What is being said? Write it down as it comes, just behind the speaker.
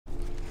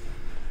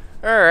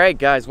Alright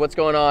guys, what's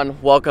going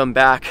on? Welcome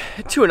back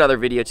to another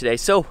video today.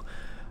 So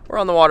we're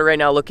on the water right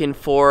now looking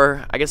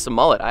for, I guess, some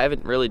mullet. I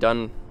haven't really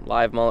done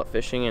live mullet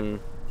fishing in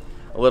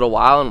a little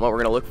while, and what we're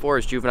gonna look for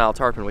is juvenile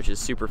tarpon, which is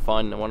super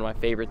fun. And one of my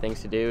favorite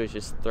things to do is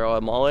just throw a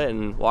mullet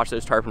and watch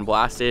those tarpon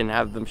blasted and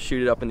have them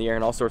shoot it up in the air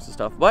and all sorts of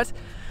stuff. But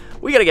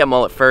we gotta get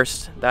mullet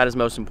first. That is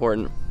most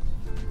important.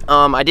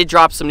 I did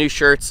drop some new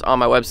shirts on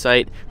my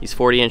website, these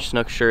 40-inch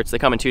snook shirts. They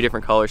come in 2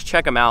 different colors.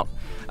 Check them out.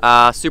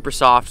 Super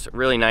soft,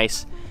 really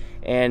nice.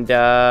 And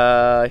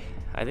I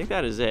think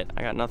that is it.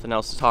 I got nothing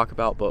else to talk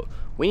about, but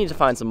we need to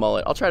find some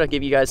mullet. I'll try to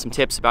give you guys some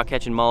tips about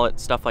catching mullet,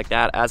 stuff like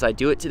that, as I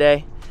do it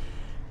today.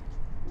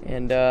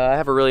 And I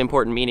have a really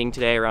important meeting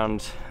today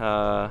around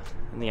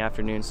in the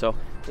afternoon, so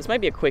this might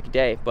be a quick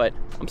day, but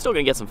I'm still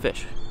gonna get some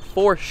fish,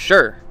 for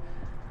sure.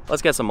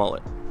 Let's get some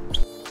mullet.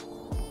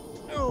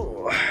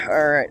 Oh,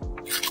 all right.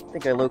 I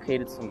think I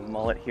located some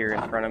mullet here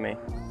in front of me.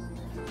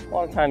 A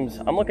lot of times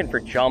I'm looking for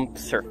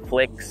jumps or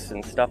flicks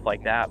and stuff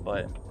like that,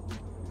 but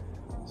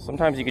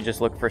sometimes you could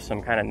just look for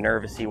some kind of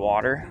nervousy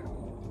water,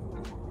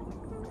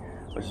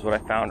 which is what I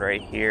found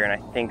right here, and I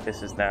think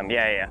this is them.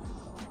 Yeah.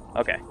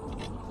 Okay.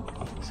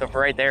 So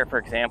for right there, for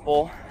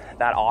example,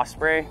 that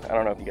osprey, I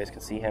don't know if you guys can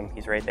see him,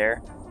 he's right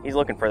there. He's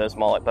looking for those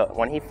mullet, but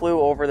when he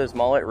flew over those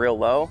mullet real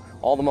low,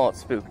 all the mullet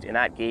spooked, and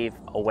that gave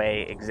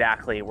away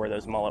exactly where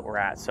those mullet were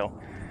at. So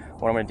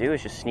what I'm gonna do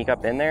is just sneak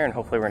up in there and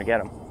hopefully we're gonna get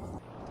them.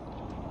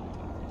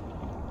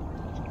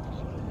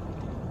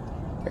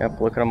 Yep,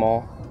 look at them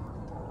all.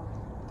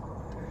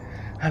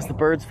 As the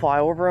birds fly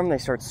over them, they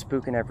start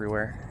spooking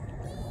everywhere.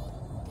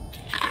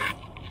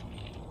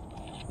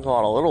 There's a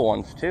lot of little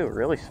ones too,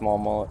 really small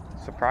mullet.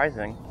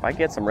 Surprising. If I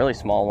get some really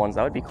small ones,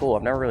 that would be cool.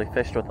 I've never really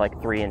fished with like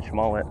 3-inch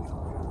mullet.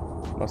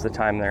 Most of the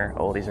time they're,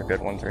 oh, these are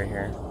good ones right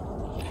here.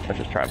 Let's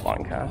just try a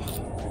blind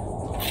cast.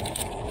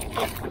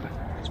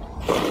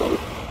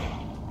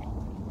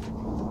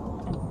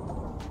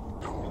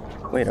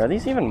 Wait, are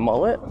these even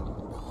mullet?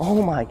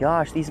 Oh my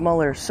gosh, these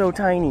mullet are so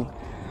tiny.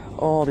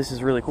 Oh, this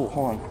is really cool.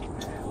 Hold on.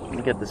 Let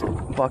me get this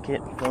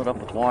bucket, fill it up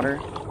with water.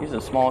 These are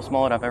the smallest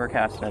mullet I've ever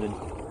cast netted.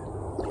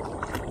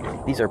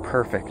 These are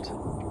perfect.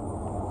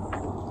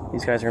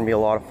 These guys are gonna be a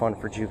lot of fun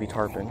for juvie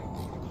tarpon.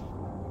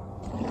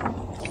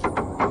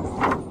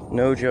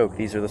 No joke,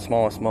 these are the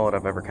smallest mullet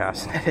I've ever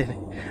cast netted.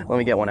 Let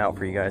me get one out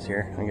for you guys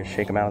here. I'm gonna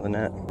shake them out of the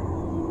net.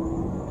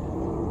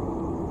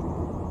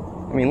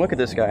 I mean, look at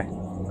this guy.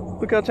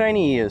 Look how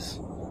tiny he is.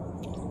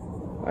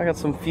 I got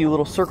some few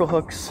little circle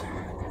hooks.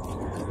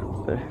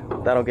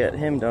 But that'll get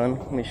him done.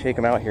 Let me shake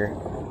him out here.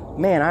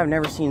 Man, I've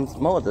never seen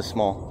mullet this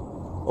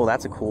small. Oh,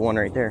 that's a cool one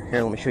right there.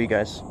 Here, let me show you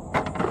guys.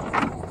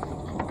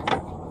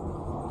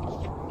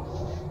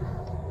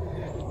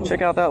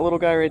 Check out that little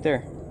guy right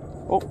there.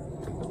 Oh.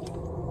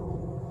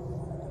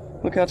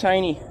 Look how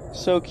tiny.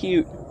 So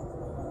cute.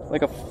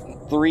 Like a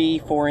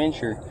 3-4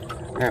 incher.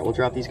 Alright, we'll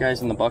drop these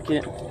guys in the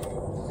bucket.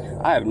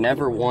 I have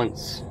never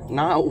once,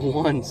 not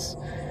once,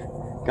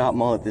 got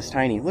mullet this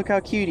tiny. Look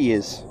how cute he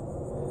is.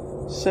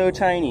 So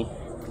tiny.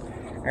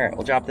 Alright,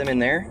 we'll drop them in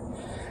there.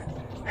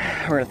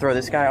 We're gonna throw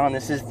this guy on.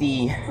 This is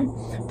the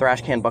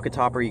thrash can bucket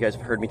topper. You guys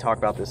have heard me talk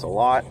about this a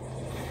lot.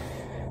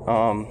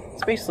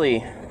 It's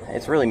basically,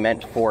 it's really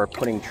meant for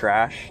putting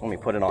trash. Let me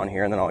put it on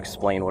here and then I'll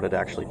explain what it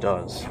actually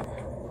does.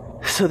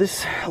 So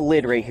this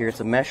lid right here,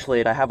 it's a mesh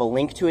lid. I have a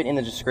link to it in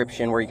the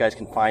description where you guys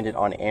can find it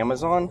on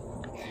Amazon.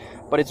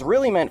 But it's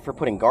really meant for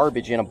putting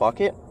garbage in a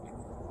bucket,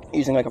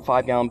 using like a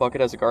 5-gallon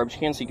bucket as a garbage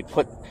can, so you could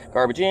put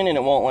garbage in and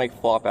it won't like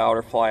flop out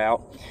or fly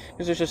out,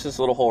 because there's just this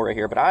little hole right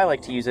here. But I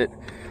like to use it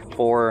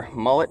for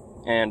mullet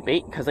and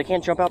bait because they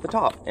can't jump out the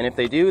top, and if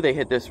they do, they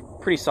hit this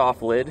pretty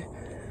soft lid.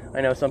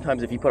 I know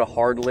sometimes if you put a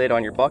hard lid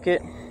on your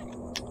bucket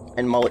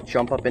and mullet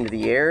jump up into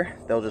the air,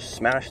 they'll just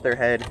smash their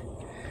head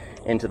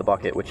into the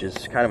bucket, which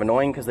is kind of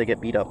annoying because they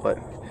get beat up. But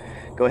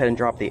go ahead and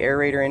drop the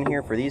aerator in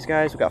here for these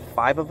guys. We've got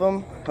 5 of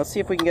them. Let's see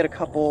if we can get a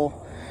couple.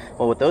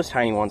 Well, with those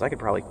tiny ones, I could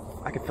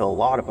fill a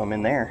lot of them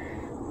in there.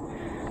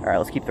 All right,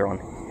 let's keep throwing.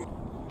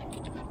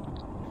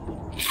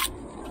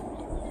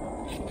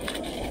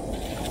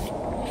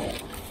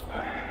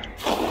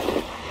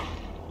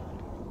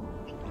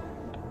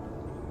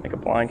 Make a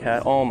blind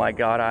cat. Oh my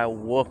God, I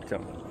whooped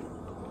him.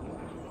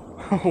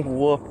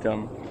 Whooped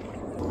him.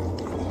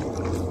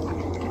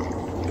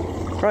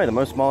 Probably the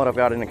most mullet I've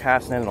got in a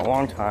cast net in a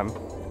long time.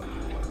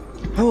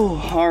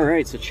 Oh, all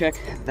right, so check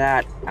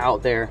that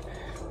out there.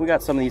 We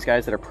got some of these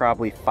guys that are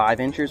probably 5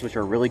 inchers, which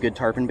are really good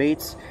tarpon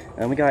baits.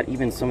 And we got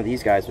even some of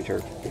these guys, which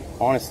are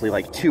honestly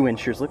like 2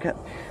 inchers. Look at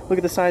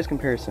the size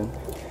comparison.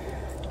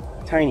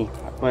 Tiny.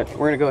 But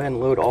we're gonna go ahead and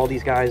load all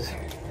these guys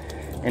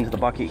into the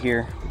bucket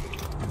here.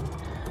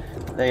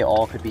 They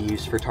all could be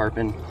used for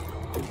tarpon.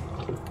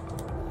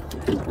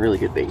 Really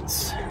good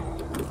baits.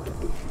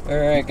 All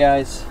right,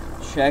 guys,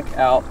 check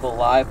out the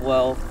live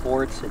well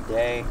for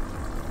today.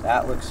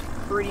 That looks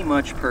pretty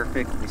much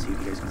perfect. Let me see if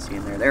you guys can see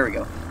in there. There we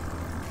go.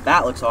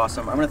 That looks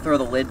awesome. I'm gonna throw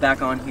the lid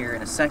back on here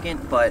in a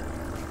second, but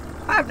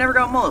I've never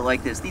got mullet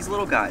like this. These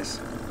little guys,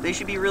 they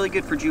should be really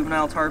good for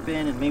juvenile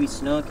tarpon and maybe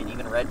snook and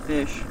even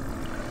redfish.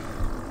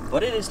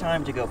 But it is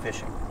time to go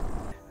fishing.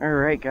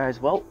 Alright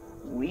guys, well,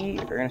 we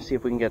are going to see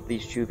if we can get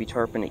these juvie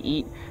tarpon to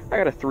eat. I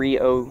got a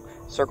 3-0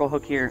 circle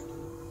hook here,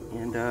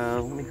 and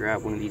let me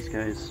grab one of these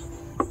guys.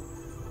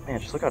 Man,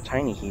 just look how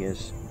tiny he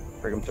is.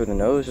 Break him through the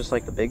nose just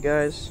like the big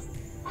guys.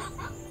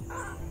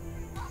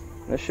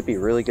 This should be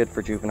really good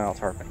for juvenile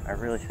tarpon. I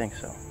really think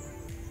so.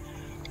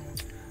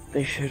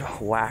 They should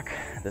whack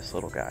this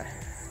little guy.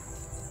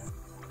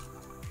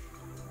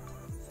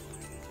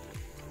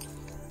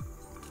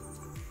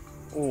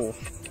 Ooh.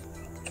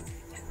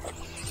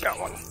 Got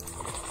one.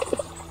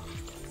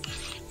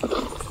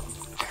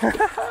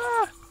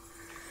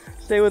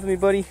 Stay with me,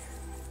 buddy.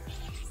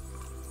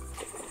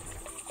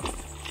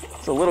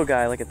 It's a little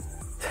guy, like a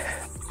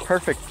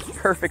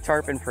perfect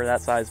tarpon for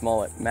that size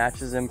mullet.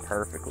 Matches him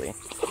perfectly.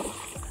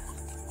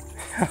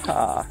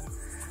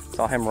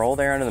 Saw him roll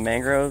there under the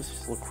mangroves,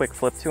 just a little quick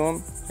flip to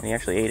him, and he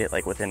actually ate it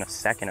like within a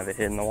second of it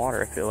hitting the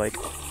water, I feel like.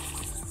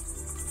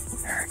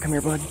 Alright, come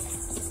here, bud.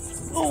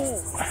 Oh!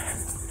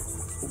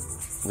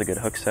 That was a good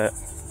hook set.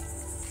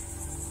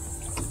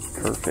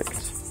 Perfect.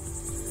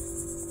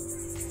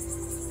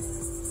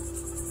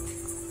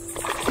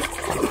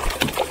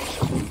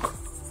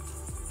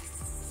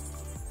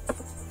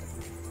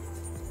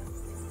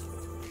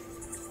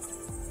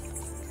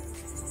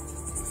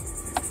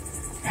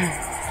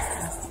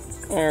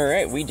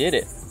 Alright, we did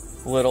it.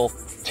 Little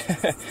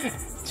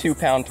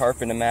 2-pound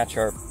tarpon to match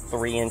our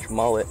 3-inch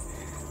mullet.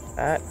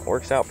 That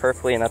works out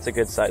perfectly, and that's a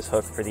good size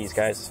hook for these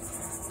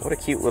guys. What a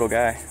cute little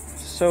guy.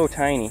 So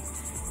tiny.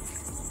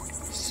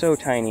 So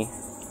tiny.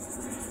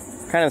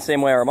 Kind of the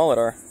same way our mullet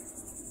are.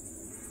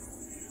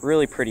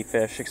 Really pretty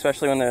fish,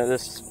 especially when they're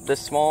this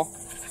small.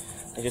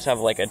 They just have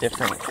like a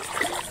different,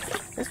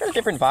 it's got a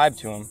different vibe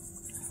to them.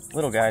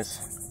 Little guys.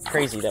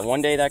 Crazy that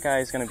one day that guy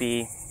is going to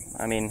be,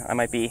 I mean, I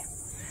might be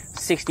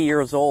 60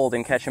 years old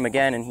and catch him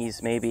again and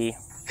he's maybe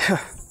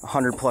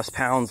 100 plus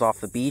pounds off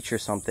the beach or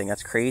something.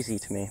 That's crazy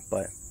to me,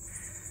 but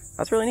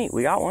that's really neat.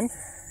 We got one,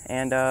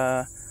 and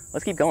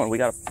let's keep going. We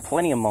got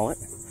plenty of mullet.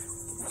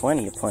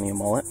 Plenty of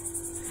mullet.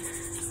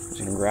 Just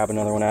gonna grab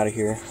another one out of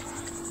here.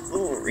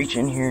 Ooh, reach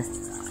in here.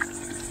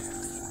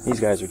 These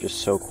guys are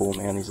just so cool,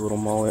 man, these little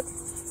mullet.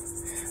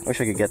 I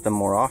wish I could get them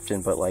more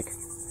often, but like,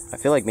 I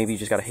feel like maybe you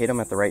just gotta hit them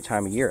at the right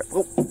time of year.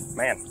 Oh,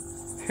 man.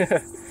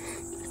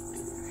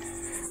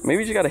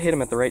 Maybe you just gotta hit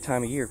them at the right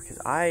time of year, because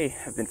I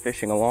have been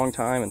fishing a long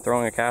time and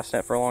throwing a cast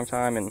net for a long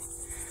time, and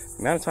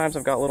the amount of times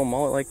I've got little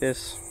mullet like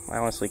this, I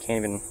honestly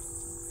can't even,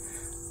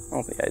 I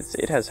don't think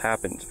it has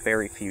happened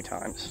very few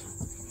times.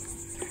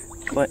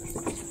 But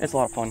it's a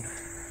lot of fun.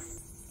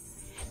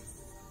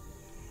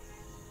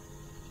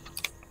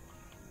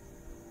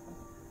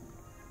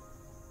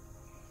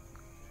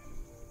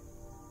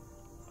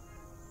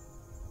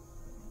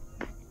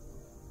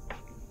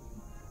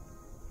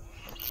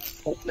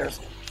 Oh, there's,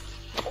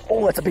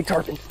 oh, that's a big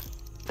tarpon.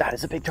 That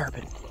is a big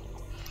tarpon.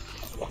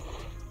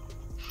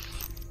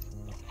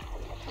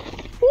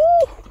 Woo!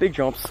 Big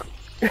jumps.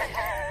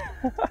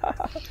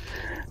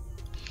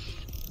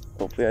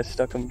 Hopefully I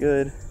stuck them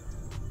good.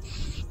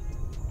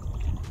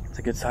 It's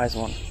a good size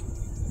one.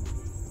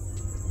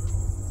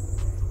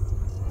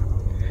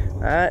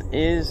 That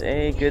is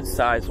a good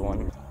size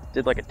one.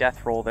 Did like a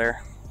death roll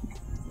there.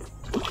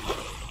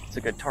 It's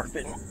a good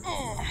tarpon.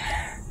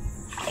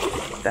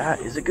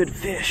 That is a good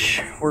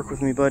fish. Work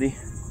with me, buddy.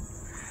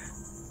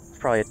 It's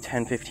probably a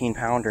 10, 15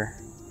 pounder.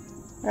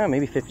 Yeah,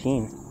 maybe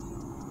 15.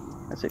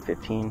 I'd say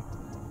 15.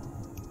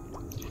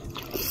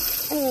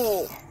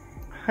 Oh!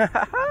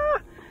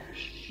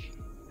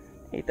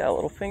 Ate that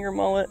little finger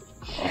mullet.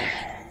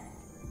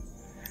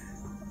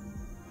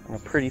 And a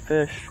pretty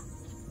fish.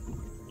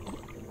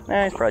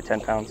 He's probably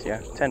 10 pounds,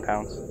 yeah, 10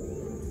 pounds.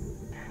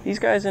 These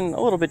guys in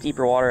a little bit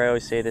deeper water, I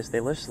always say this,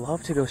 they just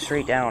love to go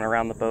straight down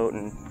around the boat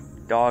and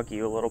dog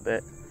you a little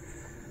bit.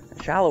 In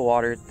shallow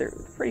water, they're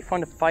pretty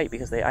fun to fight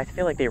because I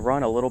feel like they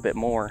run a little bit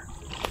more.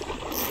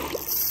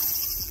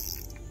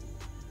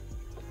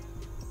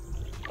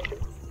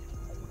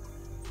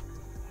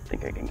 I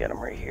think I can get them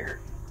right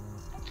here.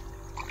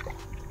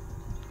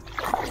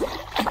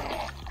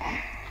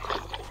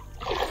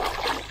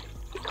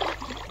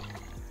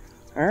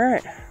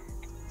 Alright.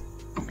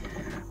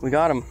 We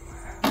got them.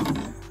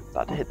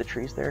 About to hit the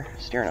trees there,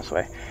 steering us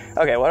away.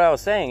 Okay, what I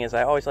was saying is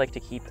I always like to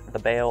keep the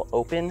bail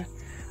open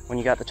when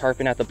you got the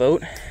tarpon at the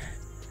boat,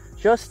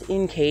 just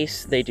in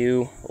case they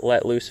do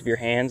let loose of your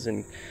hands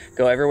and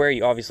go everywhere.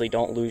 You obviously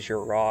don't lose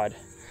your rod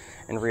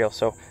and reel.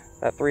 So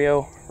that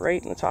 3-0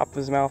 right in the top of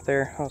his mouth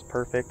there, that was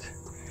perfect.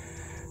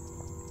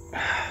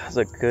 That's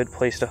a good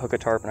place to hook a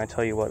tarpon. I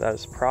tell you what, that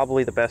is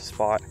probably the best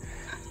spot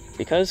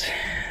because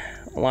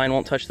the line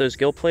won't touch those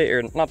gill plate,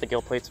 or not the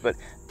gill plates, but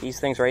these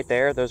things right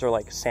there, those are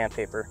like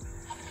sandpaper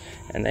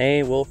and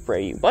they will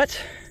fray you. But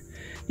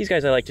these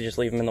guys, I like to just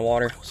leave them in the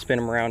water, spin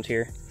them around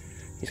here.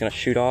 He's gonna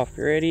shoot off.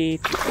 You ready?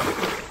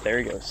 There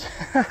he goes.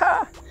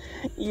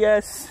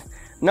 Yes,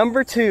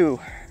 number 2.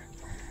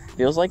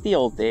 Feels like the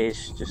old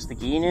days. Just the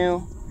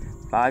Gheenoe,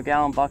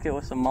 5-gallon bucket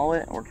with some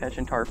mullet, and we're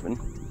catching tarpon.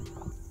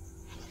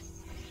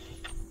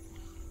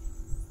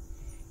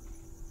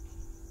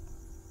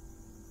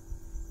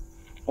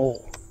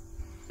 Oh,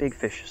 Big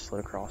fish just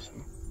slid across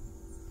him.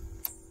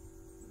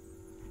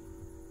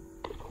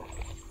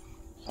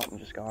 Something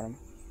just got him.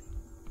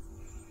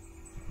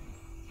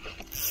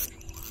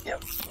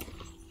 Yep.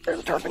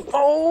 There's a tarpon.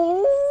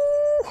 Oh!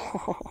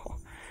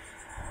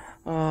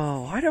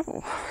 Oh, why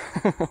don't...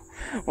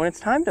 when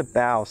it's time to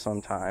bow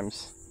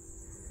sometimes,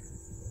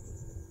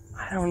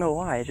 I don't know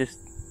why, I just...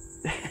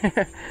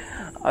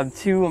 I'm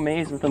too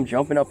amazed with them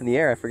jumping up in the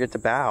air, I forget to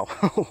bow.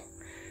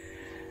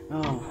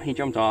 Oh, he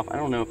jumped off. I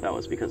don't know if that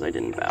was because I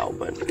didn't bow,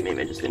 but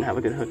maybe I just didn't have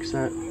a good hook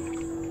set.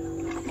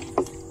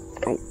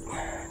 Oh,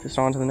 just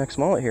on to the next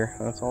mullet here.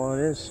 That's all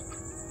it is.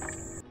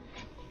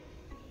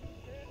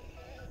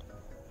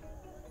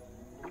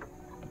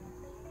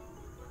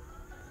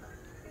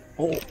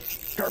 Oh,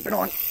 tarpon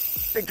on.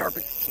 Big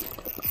tarpon.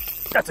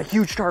 That's a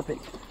huge tarpon.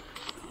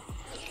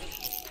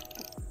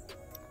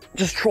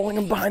 Just trolling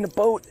him behind the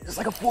boat. It's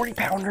like a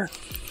 40-pounder.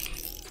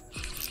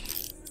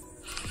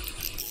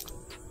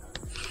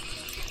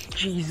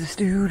 Jesus,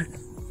 dude.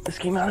 This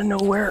came out of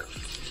nowhere.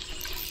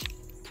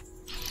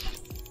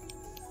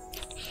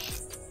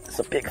 It's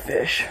a big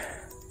fish.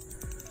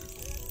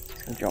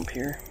 He's gonna jump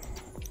here.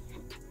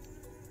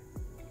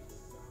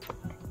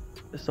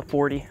 This is a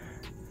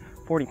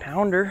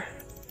 40-pounder.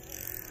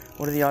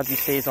 What are the odds he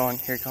stays on?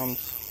 Here he comes.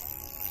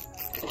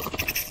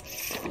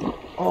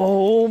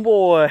 Oh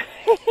boy.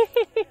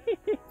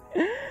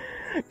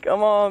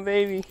 Come on,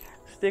 baby.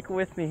 Stick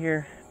with me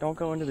here. Don't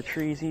go into the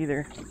trees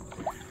either.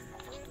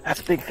 That's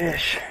a big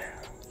fish.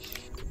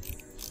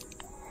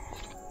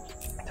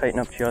 Tighten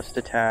up just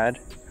a tad.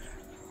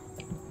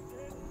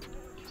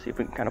 See if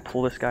we can kind of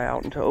pull this guy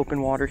out into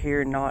open water here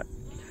and not...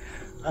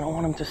 I don't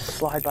want him to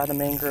slide by the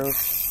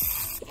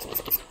mangroves.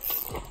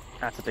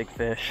 That's a big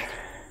fish.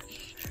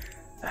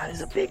 That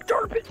is a big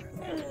tarpon.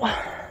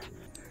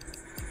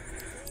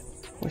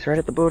 He's right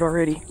at the boat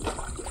already.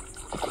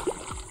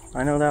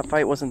 I know that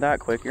fight wasn't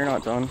that quick. You're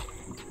not done.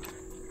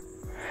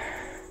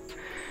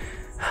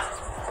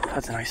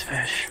 That's a nice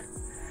fish.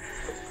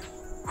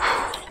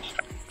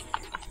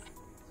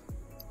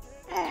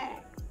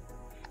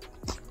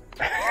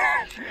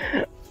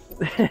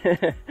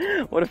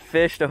 What a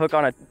fish to hook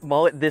on a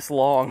mullet this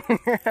long.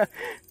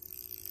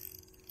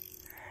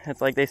 It's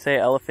like they say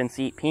elephants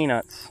eat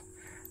peanuts.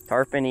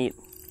 Tarpon eat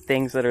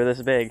things that are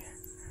this big.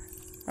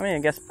 I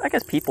mean, I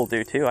guess people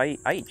do too. I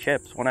eat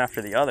chips one after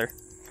the other.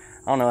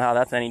 I don't know how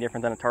that's any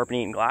different than a tarpon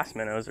eating glass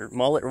minnows or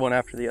mullet one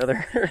after the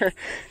other.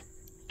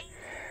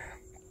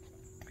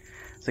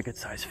 It's a good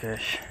sized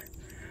fish.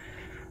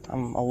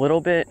 I'm a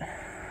little bit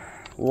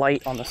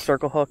light on the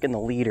circle hook and the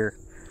leader,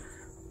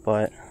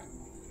 but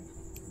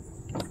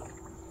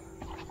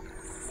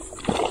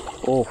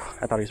oh,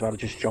 I thought he was about to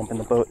just jump in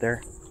the boat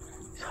there.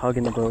 He's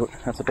hugging the boat.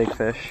 That's a big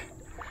fish.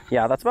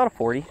 Yeah, that's about a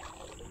 40.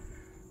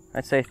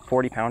 I'd say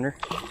 40-pounder.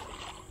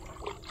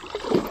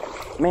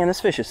 Man, this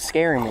fish is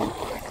scaring me.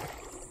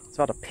 It's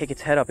about to pick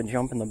its head up and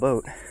jump in the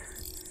boat.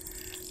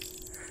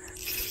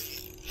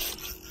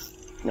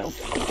 Nope.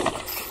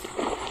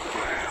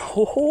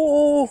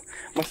 Oh,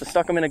 must have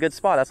stuck him in a good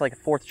spot. That's like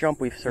the 4th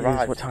jump we've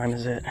survived. What time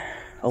is it?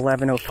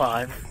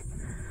 11:05.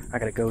 I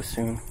gotta go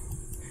soon.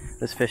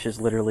 This fish is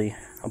literally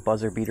a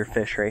buzzer beater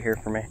fish right here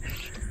for me.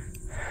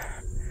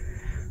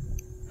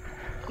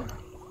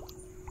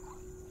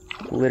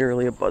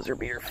 Literally a buzzer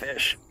beater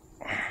fish.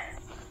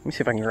 Let me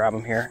see if I can grab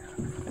him here.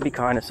 I'd be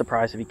kind of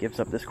surprised if he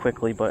gives up this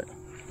quickly, but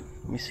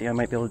let me see. I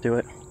might be able to do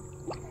it.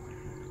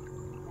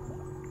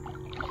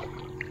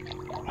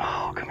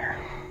 Oh, come here.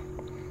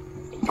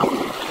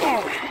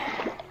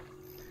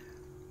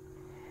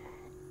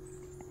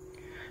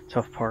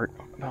 Tough part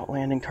about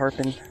landing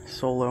tarpon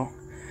solo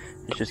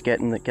is just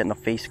getting the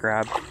face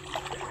grab.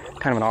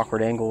 Kind of an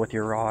awkward angle with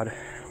your rod.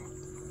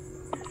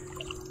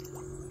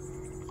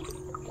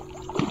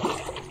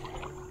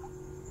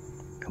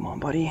 Come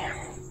on, buddy.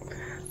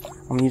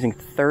 I'm using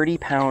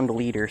 30-pound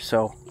leader,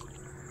 so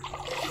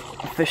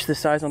a fish this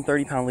size on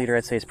 30-pound leader,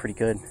 I'd say is pretty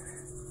good.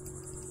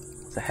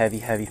 It's a heavy,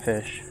 heavy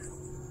fish.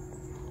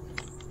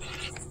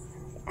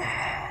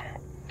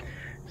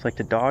 It's like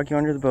to dog you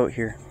under the boat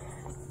here.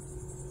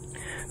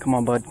 Come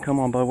on, bud. Come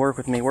on, bud. Work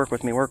with me. Work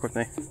with me. Work with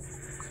me.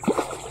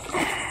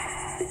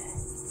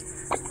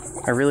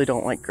 I really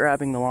don't like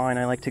grabbing the line.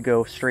 I like to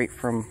go straight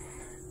from...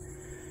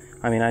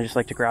 I just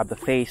like to grab the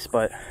face,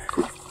 but...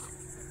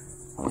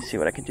 Let me see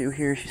what I can do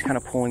here. She's kind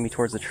of pulling me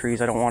towards the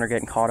trees. I don't want her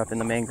getting caught up in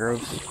the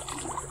mangroves.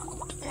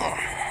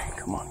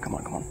 Come on, come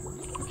on, come on.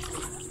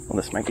 Well,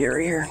 this might be her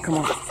here. Come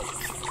on.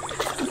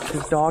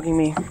 She's dogging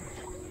me.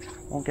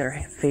 Won't get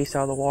her face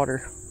out of the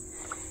water.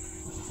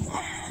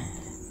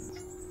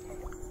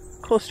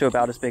 Close to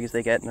about as big as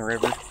they get in the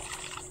river.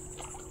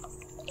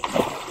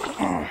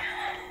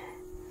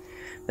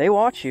 They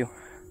watch you.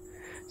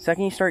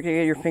 Second you start to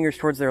get your fingers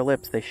towards their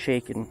lips, they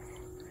shake and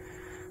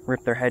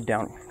rip their head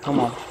down. Come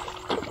on.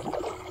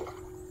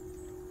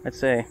 I'd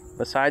say,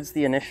 besides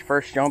the initial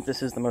first jump,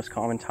 this is the most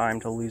common time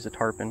to lose a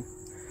tarpon.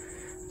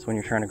 It's when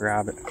you're trying to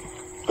grab it.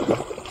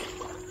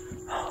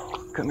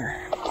 Oh, come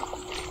here.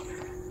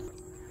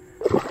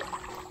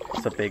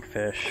 It's a big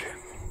fish.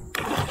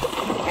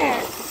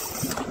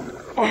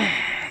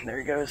 There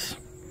he goes.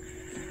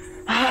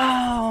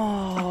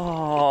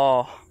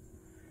 Oh.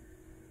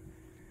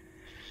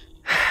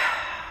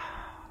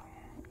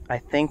 I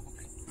think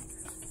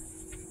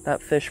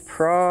that fish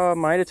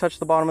might have touched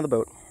the bottom of the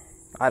boat.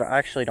 I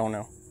actually don't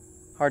know.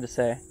 Hard to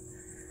say.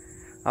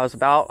 I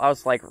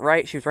was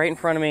like she was right in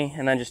front of me,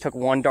 and then just took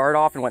one dart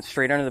off and went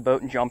straight under the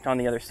boat and jumped on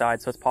the other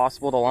side. So it's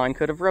possible the line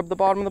could have rubbed the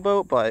bottom of the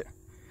boat, but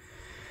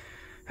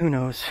who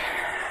knows?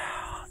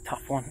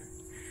 Tough one.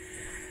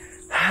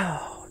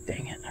 Oh,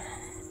 dang it.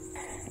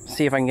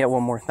 See if I can get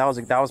one more. That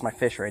was my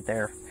fish right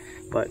there,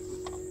 but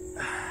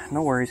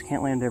no worries,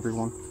 can't land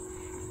everyone.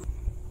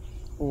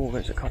 Oh,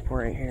 there's a couple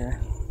right here.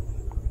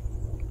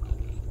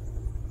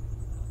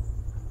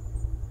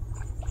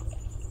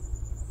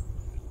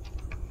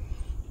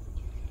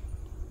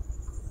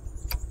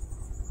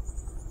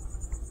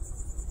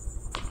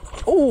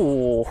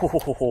 Oh,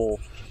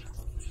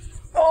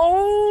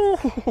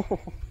 oh!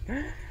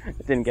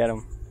 Didn't get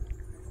him.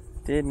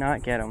 Did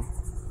not get him.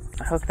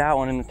 I hooked that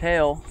one in the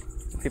tail.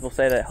 People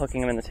say that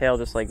hooking them in the tail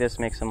just like this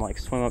makes them like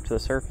swim up to the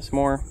surface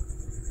more,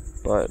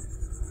 but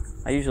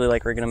I usually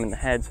like rigging them in the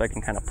head so I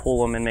can kind of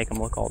pull them and make them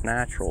look all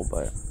natural.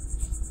 But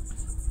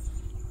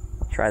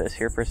I'll try this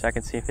here for a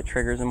second, see if it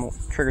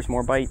triggers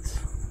more bites.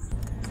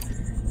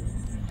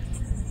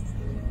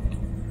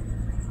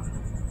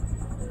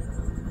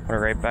 Put it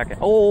right back in.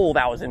 Oh,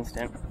 that was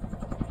instant.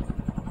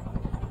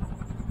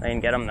 I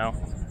didn't get him though.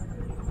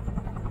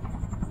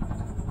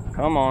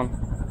 Come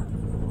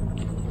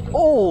on.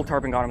 Oh,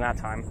 Tarpon got him that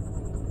time.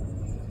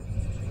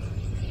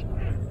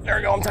 There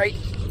we go, I'm tight.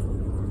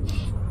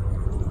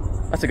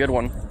 That's a good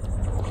one.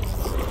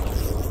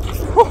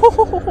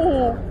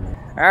 All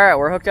right,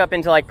 we're hooked up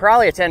into like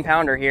probably a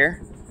 10-pounder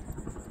here.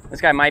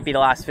 This guy might be the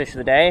last fish of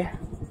the day.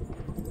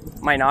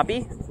 Might not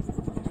be.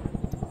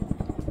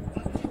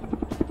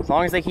 As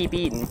long as they keep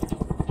eating.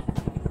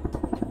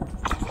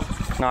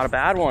 Not a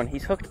bad one.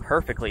 He's hooked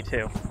perfectly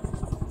too.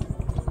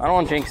 I don't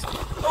want to jinx.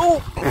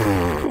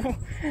 Oh!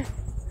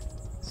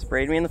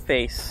 Sprayed me in the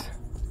face.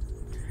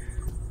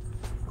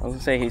 I was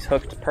gonna say he's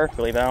hooked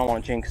perfectly, but I don't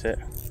want to jinx it.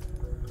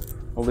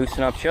 I'll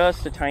loosen up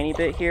just a tiny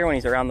bit here when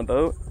he's around the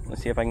boat.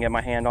 Let's see if I can get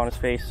my hand on his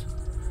face.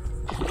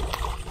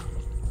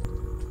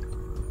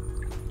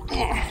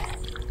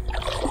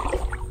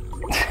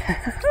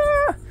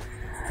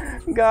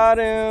 Got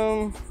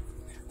him.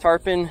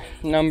 Tarpon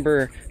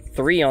number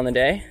 3 on the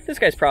day. This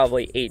guy's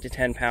probably 8 to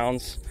 10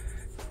 pounds.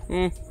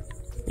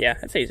 Yeah,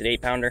 I'd say he's an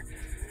 8-pounder.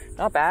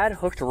 Not bad.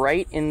 Hooked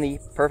right in the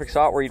perfect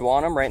spot where you'd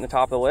want him, right in the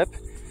top of the lip.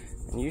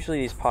 And usually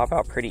these pop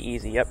out pretty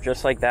easy. Yep,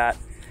 just like that.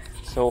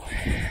 So,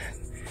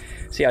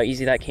 see how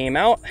easy that came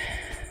out?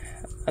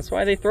 That's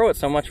why they throw it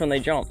so much when they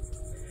jump.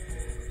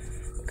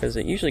 Because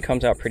it usually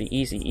comes out pretty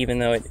easy, even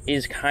though it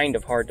is kind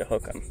of hard to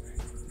hook them.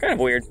 Kind of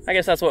weird. I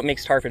guess that's what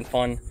makes tarpon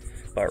fun.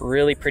 But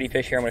really pretty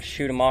fish here. I'm going to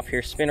shoot him off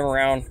here, spin him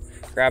around,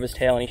 grab his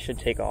tail, and he should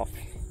take off.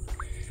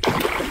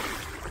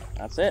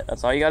 That's it.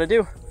 That's all you got to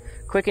do.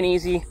 Quick and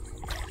easy.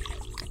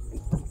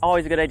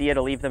 Always a good idea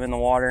to leave them in the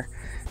water.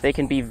 They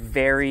can be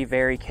very,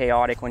 very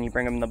chaotic when you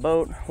bring them in the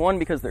boat. One,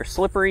 because they're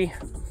slippery.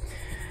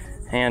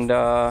 And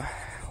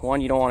one,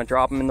 you don't want to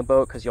drop them in the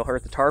boat because you'll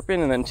hurt the tarpon.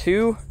 And then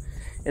 2,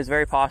 it's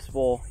very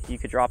possible you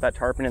could drop that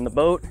tarpon in the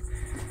boat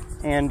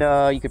and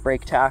you could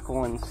break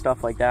tackle and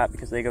stuff like that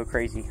because they go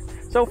crazy.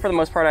 So for the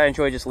most part, I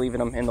enjoy just leaving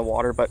them in the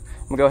water, but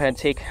I'm gonna go ahead and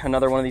take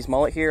another one of these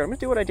mullet here. I'm gonna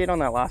do what I did on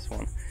that last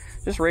one.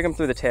 Just rig them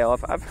through the tail.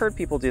 I've heard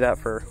people do that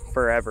for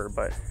forever,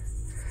 but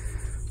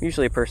I'm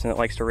usually a person that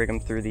likes to rig them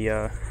through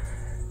the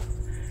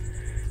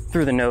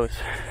nose.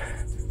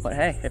 But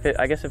hey,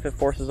 I guess if it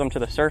forces them to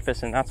the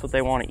surface and that's what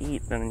they want to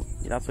eat, then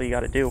that's what you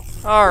got to do.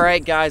 All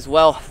right, guys.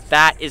 Well,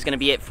 that is going to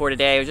be it for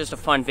today. It was just a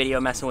fun video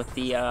messing with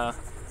the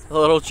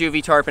little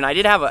juvie tarpon. I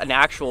did have an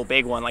actual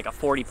big one, like a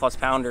 40+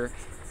 pounder.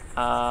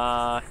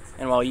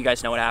 And well, you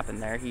guys know what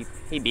happened there. He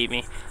beat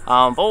me.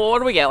 But what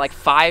do we get? Like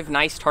 5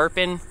 nice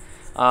tarpon.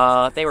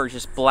 They were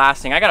just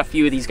blasting. I got a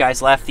few of these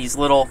guys left. These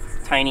little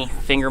tiny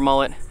finger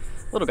mullet.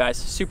 Little guys.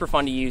 Super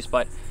fun to use,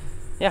 but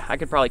yeah, I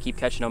could probably keep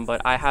catching them, but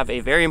I have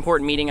a very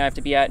important meeting I have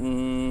to be at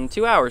in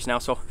 2 hours now,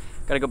 so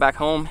gotta go back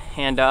home,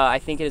 and I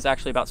think it is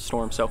actually about to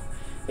storm. So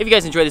if you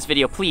guys enjoyed this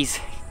video, please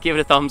give it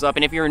a thumbs up,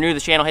 and if you're new to the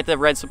channel, hit the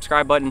red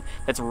subscribe button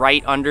that's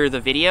right under the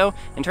video,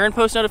 and turn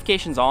post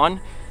notifications on.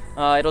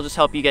 It'll just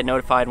help you get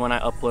notified when I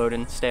upload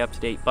and stay up to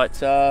date.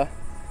 But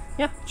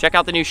yeah, check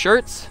out the new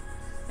shirts,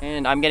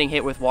 and I'm getting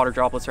hit with water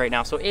droplets right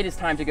now, so it is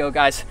time to go,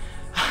 guys.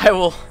 I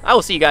will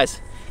see you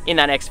guys in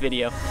that next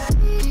video.